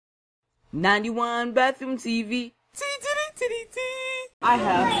91 bathroom TV. I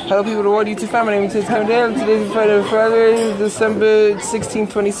have. Hello people of the world, YouTube family. My name is Kevin Dale. Today's Friday, December 16,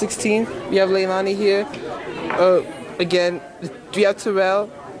 2016. We have Leilani here. Again, we have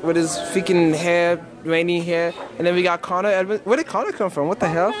Terrell with his freaking hair, rainy hair. And then we got Connor Edmonds. Where did Connor come from? What the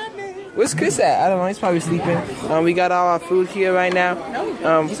hell? Where's Chris at? I don't know. He's probably sleeping. We got all our food here right now.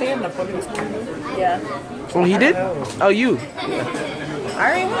 You say in the public Yeah. Oh, he did? Oh, you? Yeah. I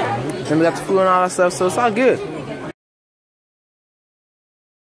already went. And we got the food and all that stuff, so it's all good.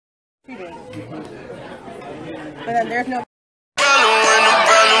 But then there's no.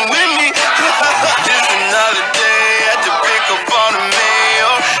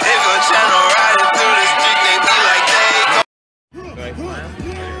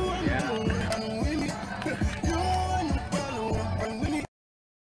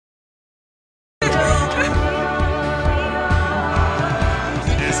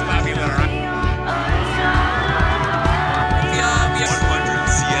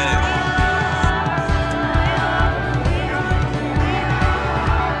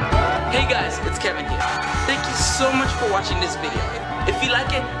 Kevin here. Thank you so much for watching this video. If you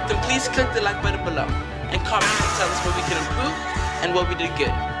like it, then please click the like button below and comment and tell us what we can improve and what we did good.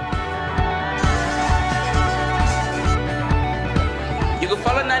 You can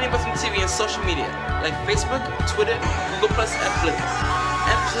follow 90 Bathroom TV on social media like Facebook, Twitter, Google+, and Flickr.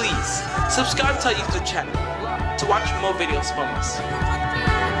 And please, subscribe to our YouTube channel to watch more videos from us.